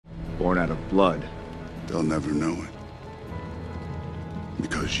born out of blood. They'll never know it.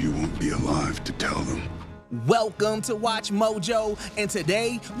 Because you won't be alive to tell them. Welcome to Watch Mojo, and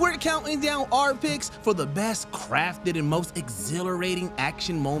today we're counting down our picks for the best crafted and most exhilarating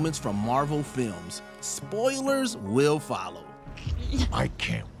action moments from Marvel films. Spoilers will follow. I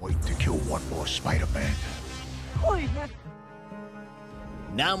can't wait to kill one more Spider-Man.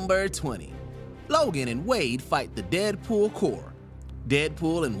 Number 20. Logan and Wade fight the Deadpool Corps.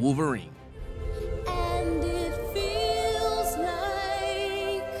 Deadpool and Wolverine. And it feels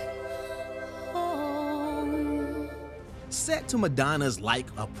like home. Set to Madonna's Like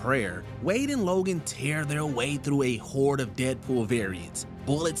a Prayer, Wade and Logan tear their way through a horde of Deadpool variants.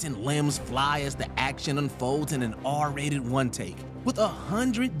 Bullets and limbs fly as the action unfolds in an R-rated one-take. With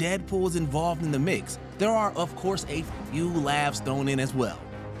 100 Deadpools involved in the mix, there are of course a few laughs thrown in as well.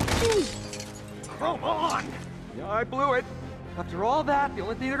 Come on! Yeah, I blew it. After all that, the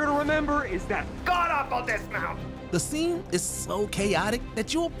only thing they're gonna remember is that God up on this mountain! The scene is so chaotic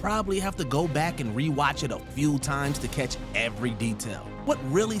that you'll probably have to go back and rewatch it a few times to catch every detail. What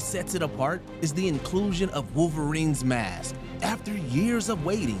really sets it apart is the inclusion of Wolverine's mask. After years of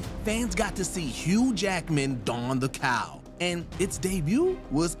waiting, fans got to see Hugh Jackman don the cowl, and its debut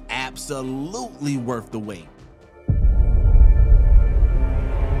was absolutely worth the wait.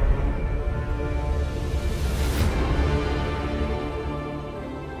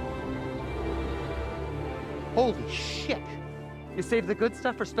 Holy shit! You save the good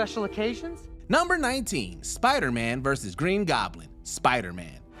stuff for special occasions? Number 19, Spider-Man vs. Green Goblin,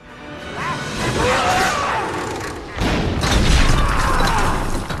 Spider-Man.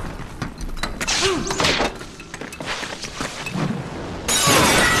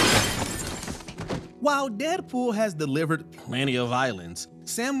 While Deadpool has delivered plenty of violence,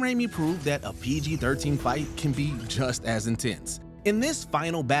 Sam Raimi proved that a PG-13 fight can be just as intense. In this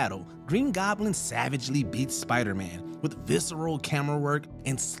final battle, Green Goblin savagely beats Spider-Man with visceral camera work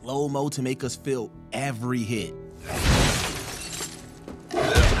and slow-mo to make us feel every hit.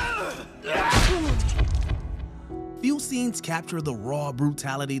 Few scenes capture the raw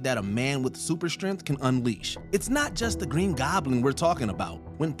brutality that a man with super strength can unleash. It's not just the Green Goblin we're talking about.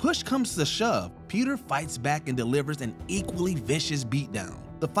 When push comes to shove, Peter fights back and delivers an equally vicious beatdown.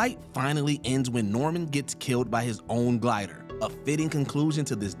 The fight finally ends when Norman gets killed by his own glider, a fitting conclusion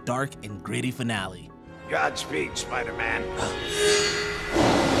to this dark and gritty finale. Godspeed, Spider-Man.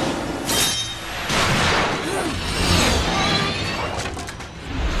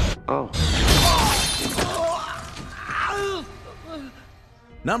 Oh.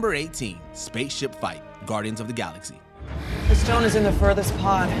 Number 18, Spaceship Fight, Guardians of the Galaxy. The stone is in the furthest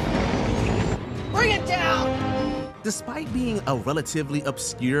pod. Bring it down! Despite being a relatively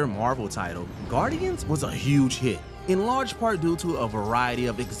obscure Marvel title, Guardians was a huge hit, in large part due to a variety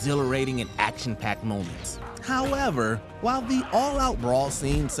of exhilarating and action-packed moments. However, while the all-out brawl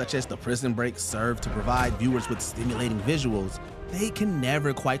scenes such as the prison break serve to provide viewers with stimulating visuals, they can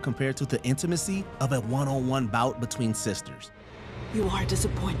never quite compare to the intimacy of a one-on-one bout between sisters. You are a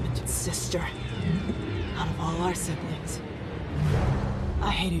disappointment, sister. Out of all our siblings, I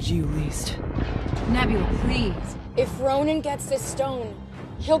hated you least. Nebula, please. If Ronan gets this stone,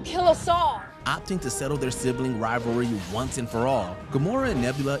 he'll kill us all. Opting to settle their sibling rivalry once and for all, Gamora and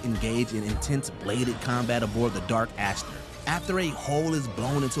Nebula engage in intense bladed combat aboard the Dark Aster. After a hole is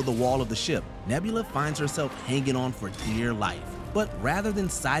blown into the wall of the ship, Nebula finds herself hanging on for dear life. But rather than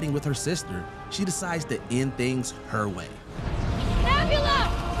siding with her sister, she decides to end things her way. Nebula!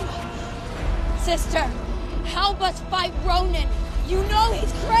 Sister, help us fight Ronan. You know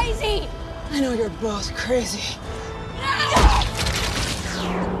he's crazy. I know you're both crazy.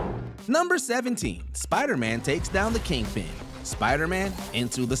 Number 17, Spider-Man takes down the Kingpin. Spider-Man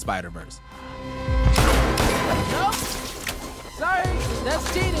Into the Spider-Verse. Nope. Sorry,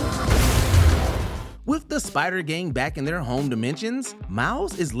 that's cheating. With the Spider Gang back in their home dimensions,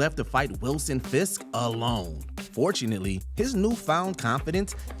 Miles is left to fight Wilson Fisk alone. Fortunately, his newfound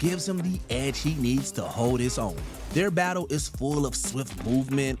confidence gives him the edge he needs to hold his own. Their battle is full of swift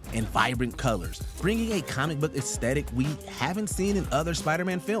movement and vibrant colors, bringing a comic book aesthetic we haven't seen in other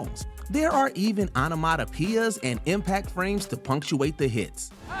Spider-Man films. There are even onomatopoeias and impact frames to punctuate the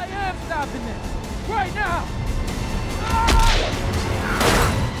hits. I am stopping this, right now!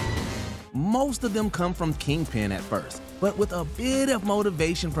 Most of them come from Kingpin at first, but with a bit of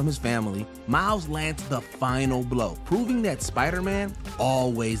motivation from his family, Miles lands the final blow, proving that Spider-Man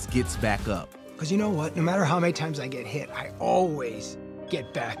always gets back up. Because you know what? No matter how many times I get hit, I always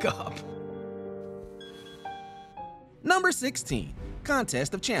get back up. Number 16,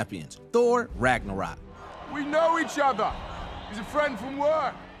 Contest of Champions, Thor Ragnarok. We know each other. He's a friend from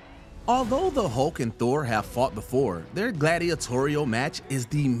work. Although the Hulk and Thor have fought before, their gladiatorial match is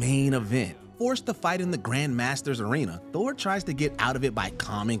the main event. Forced to fight in the Grandmaster's arena, Thor tries to get out of it by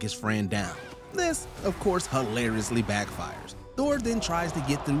calming his friend down. This, of course, hilariously backfires. Thor then tries to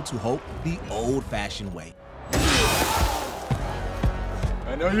get through to Hulk the old-fashioned way.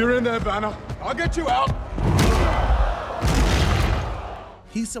 I know you're in there, Banner. I'll get you out.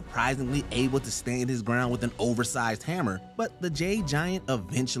 He's surprisingly able to stand his ground with an oversized hammer, but the Jade Giant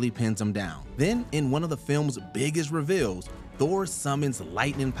eventually pins him down. Then, in one of the film's biggest reveals, Thor summons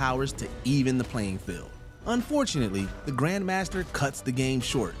lightning powers to even the playing field. Unfortunately, the Grandmaster cuts the game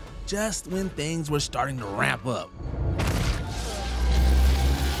short, just when things were starting to ramp up.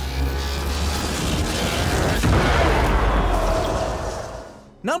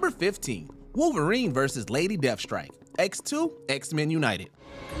 Number 15, Wolverine vs. Lady Deathstrike, X2, X-Men United.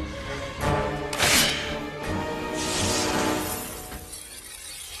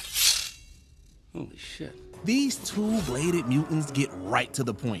 Holy shit. These two-bladed mutants get right to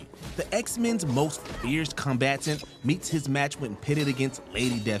the point. The X-Men's most fierce combatant meets his match when pitted against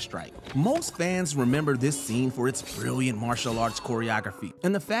Lady Deathstrike. Most fans remember this scene for its brilliant martial arts choreography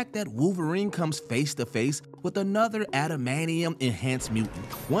and the fact that Wolverine comes face to face with another adamantium-enhanced mutant,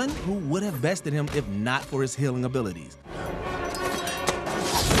 one who would have bested him if not for his healing abilities.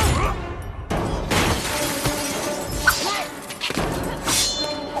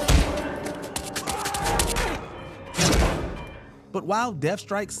 But while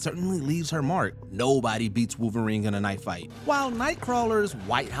Deathstrike certainly leaves her mark, nobody beats Wolverine in a knife fight. While Nightcrawler's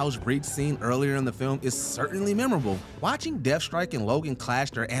White House breach scene earlier in the film is certainly memorable, watching Deathstrike and Logan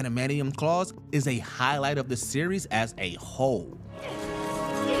clash their adamantium claws is a highlight of the series as a whole.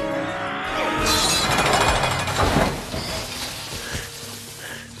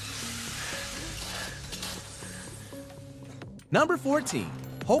 Number 14,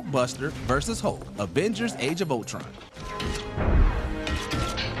 Hulkbuster vs. Hulk, Avengers Age of Ultron.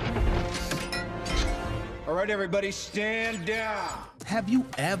 All right, everybody, stand down. Have you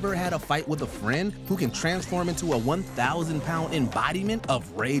ever had a fight with a friend who can transform into a 1,000-pound embodiment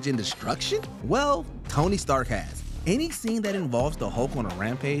of rage and destruction? Well, Tony Stark has. Any scene that involves the Hulk on a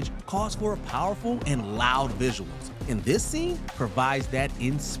rampage calls for powerful and loud visuals, and this scene provides that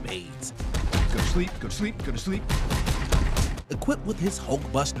in spades. Go to sleep, go to sleep, go to sleep. Equipped with his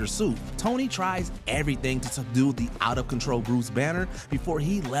Hulkbuster suit, Tony tries everything to subdue the out-of-control Bruce Banner before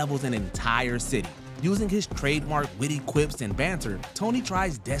he levels an entire city. Using his trademark witty quips and banter, Tony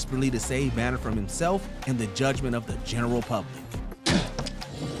tries desperately to save Banner from himself and the judgment of the general public.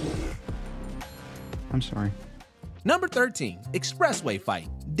 I'm sorry. Number 13, Expressway Fight,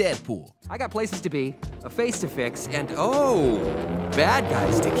 Deadpool. I got places to be, a face to fix, and oh, bad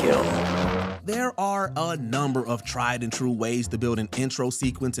guys to kill. There are a number of tried and true ways to build an intro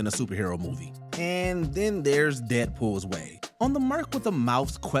sequence in a superhero movie. And then there's Deadpool's way. On the Merc with a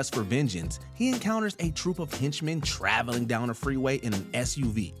Mouth's quest for vengeance, he encounters a troop of henchmen traveling down a freeway in an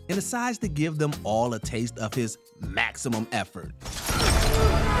SUV and decides to give them all a taste of his maximum effort.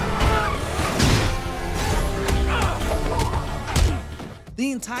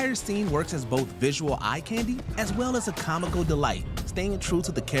 The entire scene works as both visual eye candy as well as a comical delight, staying true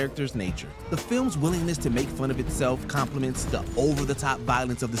to the character's nature. The film's willingness to make fun of itself complements the over-the-top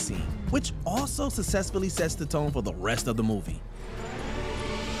violence of the scene, which also successfully sets the tone for the rest of the movie.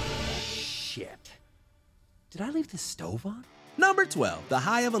 Shit. Did I leave the stove on? Number 12, The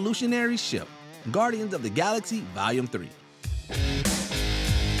High Evolutionary Ship, Guardians of the Galaxy Volume 3.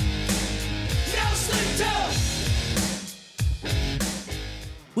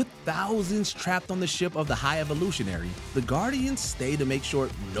 With thousands trapped on the ship of the High Evolutionary, the Guardians stay to make sure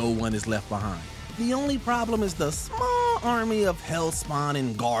no one is left behind. The only problem is the small army of Hellspawn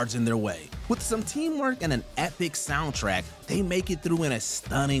and guards in their way. With some teamwork and an epic soundtrack, they make it through in a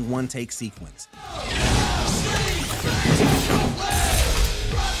stunning one-take sequence.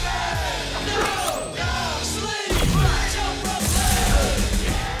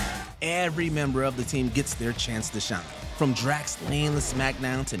 Every member of the team gets their chance to shine. From Drax laying the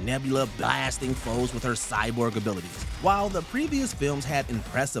smackdown to Nebula blasting foes with her cyborg abilities. While the previous films had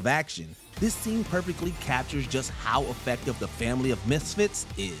impressive action, this scene perfectly captures just how effective the family of misfits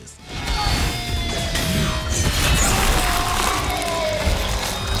is.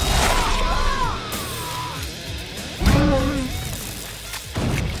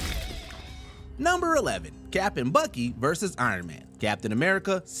 Number 11, Cap and Bucky versus Iron Man, Captain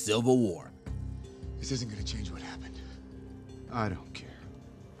America, Civil War. This isn't gonna change what happened. I don't care.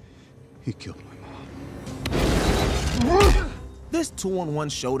 He killed my mom. This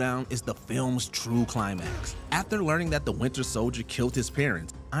 2-on-1 showdown is the film's true climax. After learning that the Winter Soldier killed his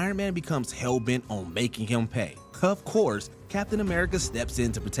parents, Iron Man becomes hell-bent on making him pay. Of course, Captain America steps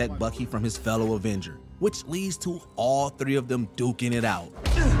in to protect Bucky from his fellow Avenger, which leads to all three of them duking it out.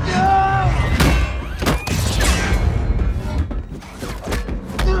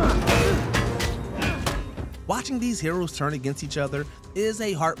 Watching these heroes turn against each other is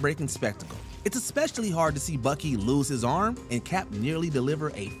a heartbreaking spectacle. It's especially hard to see Bucky lose his arm and Cap nearly deliver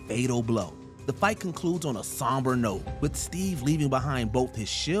a fatal blow. The fight concludes on a somber note, with Steve leaving behind both his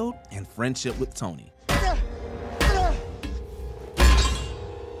shield and friendship with Tony.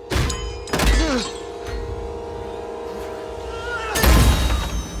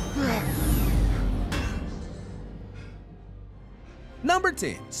 Number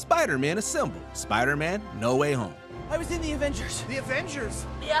 10, Spider-Man Assemble. Spider-Man No Way Home. I was in the Avengers. The Avengers?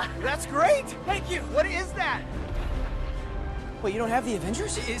 Yeah. That's great! Thank you. What is that? Wait, you don't have the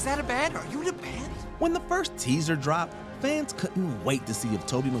Avengers? Is that a band? Are you in a band? When the first teaser dropped, fans couldn't wait to see if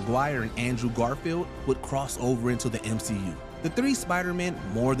Tobey Maguire and Andrew Garfield would cross over into the MCU. The three Spider-Men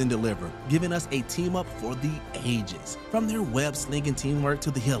more than delivered, giving us a team-up for the ages. From their web-slinging teamwork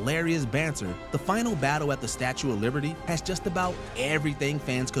to the hilarious banter, the final battle at the Statue of Liberty has just about everything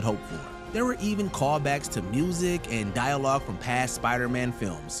fans could hope for. There were even callbacks to music and dialogue from past Spider-Man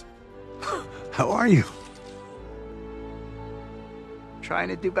films. How are you? Trying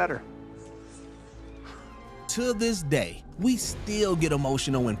to do better. To this day, we still get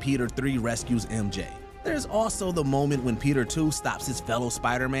emotional when Peter 3 rescues MJ. There's also the moment when Peter 2 stops his fellow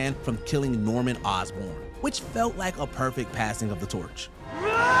Spider-Man from killing Norman Osborn, which felt like a perfect passing of the torch.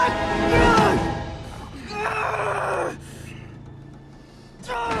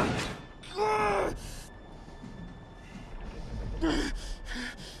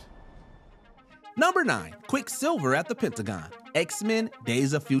 Number 9, Quicksilver at the Pentagon. X-Men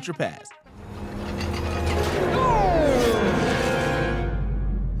Days of Future Past.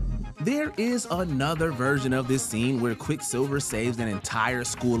 There is another version of this scene where Quicksilver saves an entire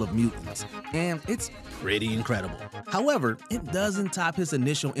school of mutants, and it's pretty incredible. However, it doesn't top his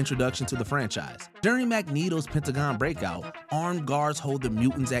initial introduction to the franchise. During Magneto's Pentagon breakout, armed guards hold the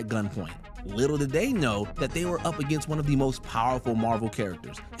mutants at gunpoint. Little did they know that they were up against one of the most powerful Marvel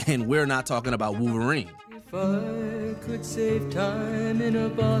characters, and we're not talking about Wolverine. If I could save time in a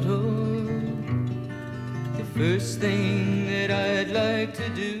bottle, the first thing that I'd like to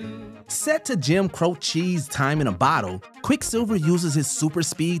do. Set to Jim Crow cheese time in a bottle, Quicksilver uses his super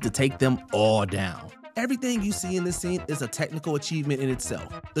speed to take them all down. Everything you see in this scene is a technical achievement in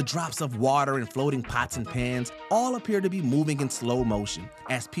itself. The drops of water and floating pots and pans all appear to be moving in slow motion,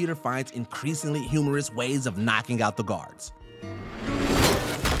 as Peter finds increasingly humorous ways of knocking out the guards.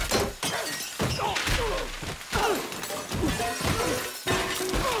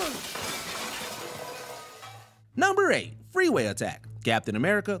 Number 8, Freeway Attack. Captain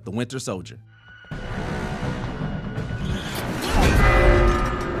America, the Winter Soldier.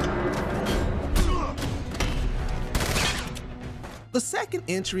 The second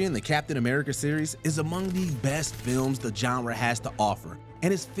entry in the Captain America series is among the best films the genre has to offer,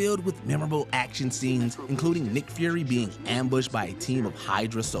 and is filled with memorable action scenes, including Nick Fury being ambushed by a team of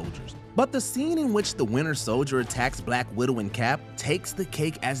Hydra soldiers. But the scene in which the Winter Soldier attacks Black Widow and Cap takes the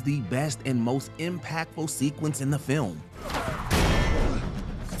cake as the best and most impactful sequence in the film.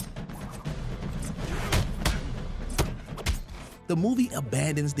 The movie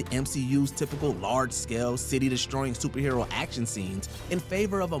abandons the MCU's typical large-scale, city-destroying superhero action scenes in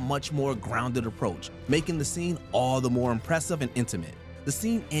favor of a much more grounded approach, making the scene all the more impressive and intimate. The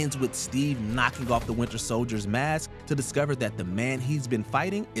scene ends with Steve knocking off the Winter Soldier's mask to discover that the man he's been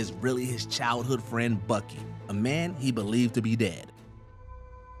fighting is really his childhood friend Bucky, a man he believed to be dead.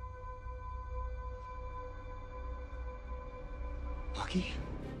 Bucky?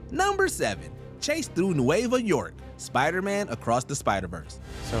 Number 7, Chase through Nueva York. Spider-Man Across the Spider-Verse.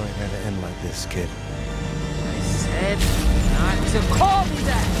 Sorry it had to end like this, kid. I said not to call me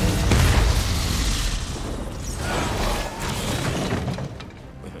that!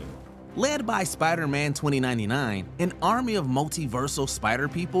 Led by Spider-Man 2099, an army of multiversal spider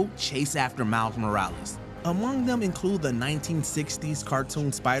people chase after Miles Morales. Among them include the 1960s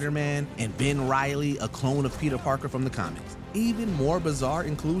cartoon Spider-Man and Ben Reilly, a clone of Peter Parker from the comics. Even more bizarre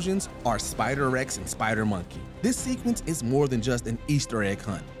inclusions are Spider-Rex and Spider-Monkey. This sequence is more than just an Easter egg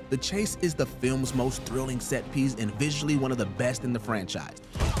hunt. The chase is the film's most thrilling set piece and visually one of the best in the franchise.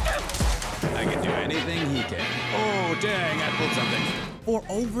 I can do anything he can. Oh, dang, I pulled something. For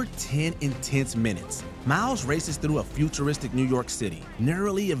over 10 intense minutes, Miles races through a futuristic New York City,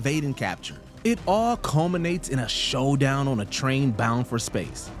 narrowly evading capture. It all culminates in a showdown on a train bound for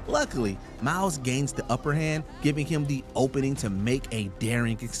space. Luckily, Miles gains the upper hand, giving him the opening to make a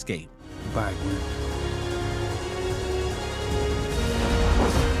daring escape. Bye, Gwen.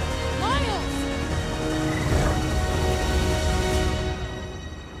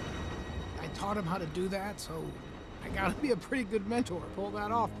 I taught him how to do that, so I gotta be a pretty good mentor. Pull that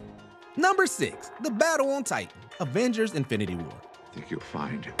off. Number 6, the battle on Titan, Avengers: Infinity War. I think you'll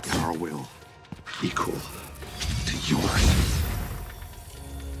find our will equal to yours.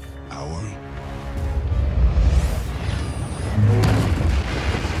 Our?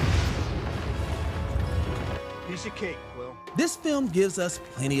 Piece of cake, Will. This film gives us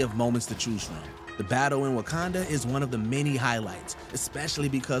plenty of moments to choose from. The battle in Wakanda is one of the many highlights, especially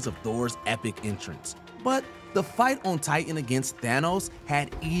because of Thor's epic entrance. But the fight on Titan against Thanos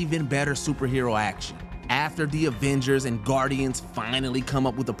had even better superhero action. After the Avengers and Guardians finally come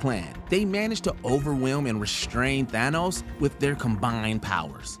up with a plan, they manage to overwhelm and restrain Thanos with their combined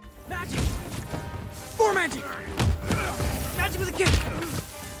powers. Magic! More magic! Magic with a kick!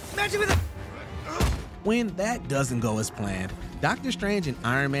 Magic with a... When that doesn't go as planned, Doctor Strange and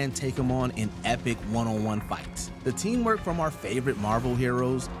Iron Man take him on in epic one-on-one fights. The teamwork from our favorite Marvel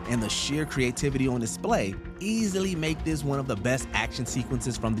heroes and the sheer creativity on display easily make this one of the best action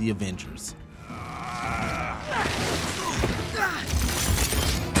sequences from the Avengers.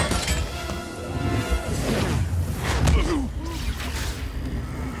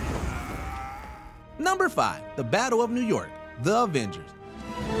 Number 5, the Battle of New York, The Avengers.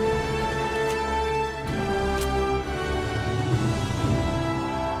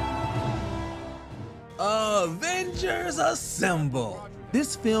 Avengers Assemble!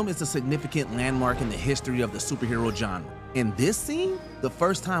 This film is a significant landmark in the history of the superhero genre. In this scene, the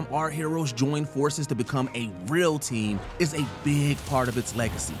first time our heroes join forces to become a real team is a big part of its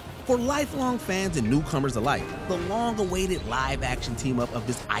legacy. For lifelong fans and newcomers alike, the long-awaited live-action team-up of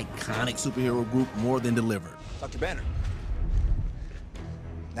this iconic superhero group more than delivered. Dr. Banner,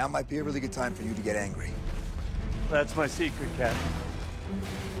 now might be a really good time for you to get angry. That's my secret, Cap.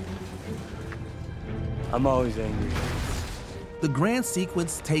 I'm always angry. The grand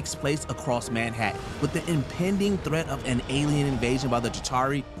sequence takes place across Manhattan, with the impending threat of an alien invasion by the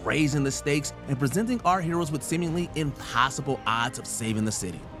Chitauri raising the stakes and presenting our heroes with seemingly impossible odds of saving the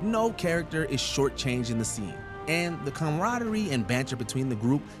city. No character is shortchanged in the scene, and the camaraderie and banter between the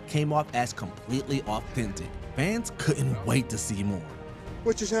group came off as completely authentic. Fans couldn't wait to see more.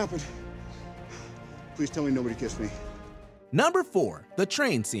 What just happened? Please tell me nobody kissed me. Number 4, the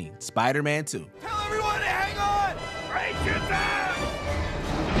train scene, Spider-Man 2. Tell everyone to hang on! Break it down!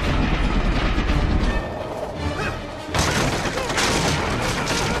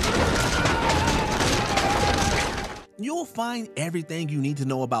 You'll find everything you need to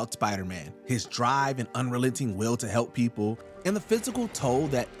know about Spider-Man, his drive and unrelenting will to help people, and the physical toll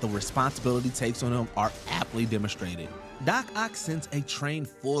that the responsibility takes on him are aptly demonstrated. Doc Ock sends a train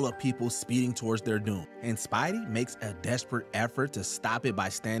full of people speeding towards their doom, and Spidey makes a desperate effort to stop it by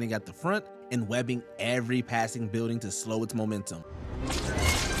standing at the front and webbing every passing building to slow its momentum.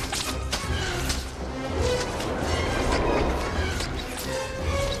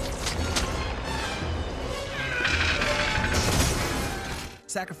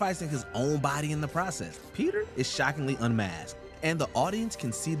 Sacrificing his own body in the process, Peter is shockingly unmasked, and the audience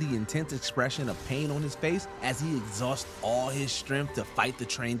can see the intense expression of pain on his face as he exhausts all his strength to fight the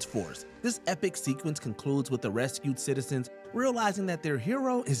train's force. This epic sequence concludes with the rescued citizens realizing that their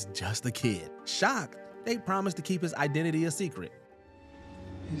hero is just a kid. Shocked, they promise to keep his identity a secret.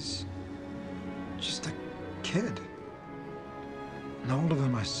 He's just a kid. No older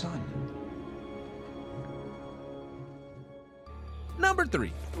than my son. Number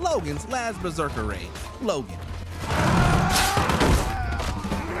 3, Logan's last berserker raid, Logan.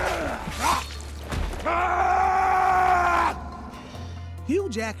 Hugh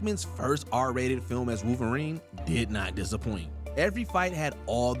Jackman's first R-rated film as Wolverine did not disappoint. Every fight had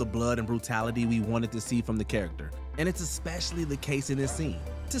all the blood and brutality we wanted to see from the character, and it's especially the case in this scene.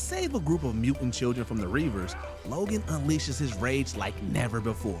 To save a group of mutant children from the Reavers, Logan unleashes his rage like never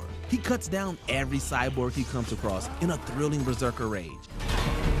before. He cuts down every cyborg he comes across in a thrilling berserker rage.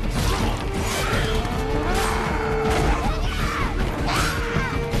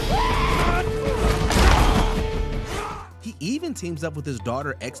 He even teams up with his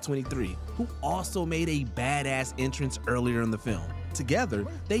daughter X-23, who also made a badass entrance earlier in the film. Together,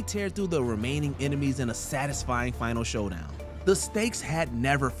 they tear through the remaining enemies in a satisfying final showdown. The stakes had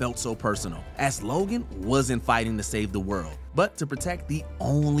never felt so personal, as Logan wasn't fighting to save the world, but to protect the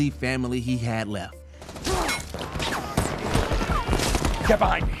only family he had left. Get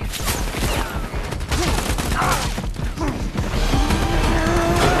behind me!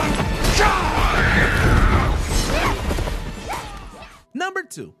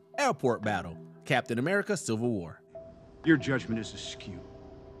 Part 2, Airport Battle, Captain America Civil War. Your judgment is askew.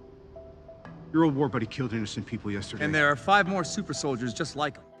 Your old war buddy killed innocent people yesterday. And there are 5 more super soldiers just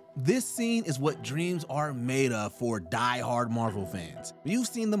like him. This scene is what dreams are made of for die-hard Marvel fans. You've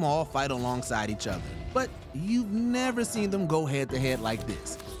seen them all fight alongside each other, but you've never seen them go head-to-head like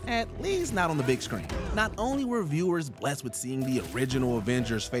this, at least not on the big screen. Not only were viewers blessed with seeing the original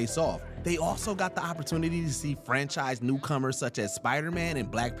Avengers face off, they also got the opportunity to see franchise newcomers such as Spider-Man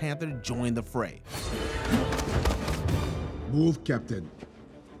and Black Panther join the fray. Move, Captain.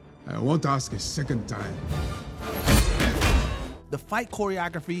 I won't ask a second time. The fight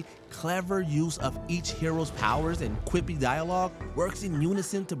choreography, clever use of each hero's powers, and quippy dialogue works in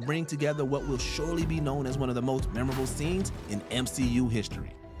unison to bring together what will surely be known as one of the most memorable scenes in MCU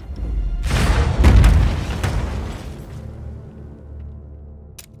history.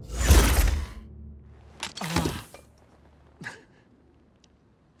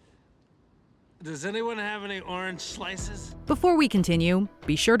 Does anyone have any orange slices? Before we continue,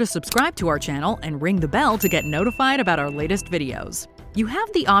 be sure to subscribe to our channel and ring the bell to get notified about our latest videos. You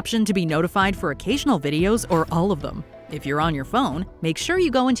have the option to be notified for occasional videos or all of them. If you're on your phone, make sure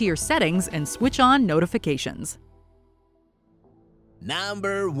you go into your settings and switch on notifications.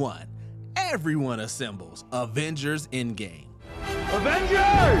 Number 1. Everyone assembles. Avengers Endgame.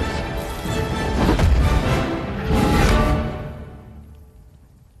 Avengers!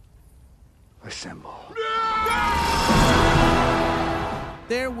 Assemble.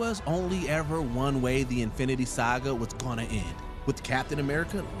 There was only ever one way the Infinity Saga was gonna end, with Captain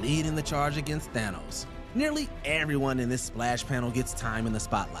America leading the charge against Thanos. Nearly everyone in this splash panel gets time in the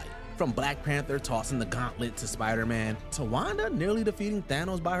spotlight, from Black Panther tossing the gauntlet to Spider-Man, to Wanda nearly defeating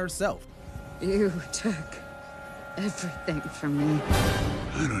Thanos by herself. You took everything from me.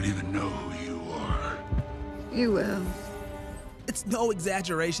 I don't even know who you are. You will. It's no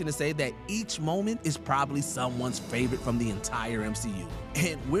exaggeration to say that each moment is probably someone's favorite from the entire MCU.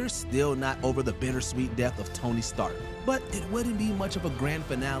 And we're still not over the bittersweet death of Tony Stark. But it wouldn't be much of a grand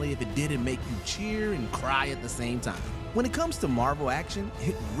finale if it didn't make you cheer and cry at the same time. When it comes to Marvel action,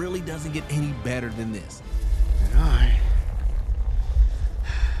 it really doesn't get any better than this. And I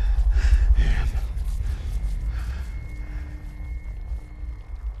am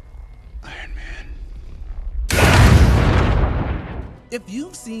Iron Man. If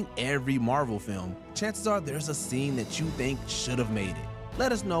you've seen every Marvel film, chances are there's a scene that you think should have made it.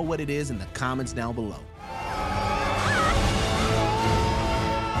 Let us know what it is in the comments down below.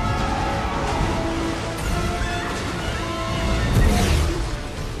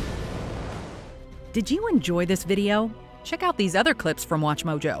 Did you enjoy this video? Check out these other clips from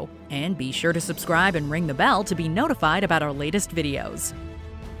WatchMojo, and be sure to subscribe and ring the bell to be notified about our latest videos.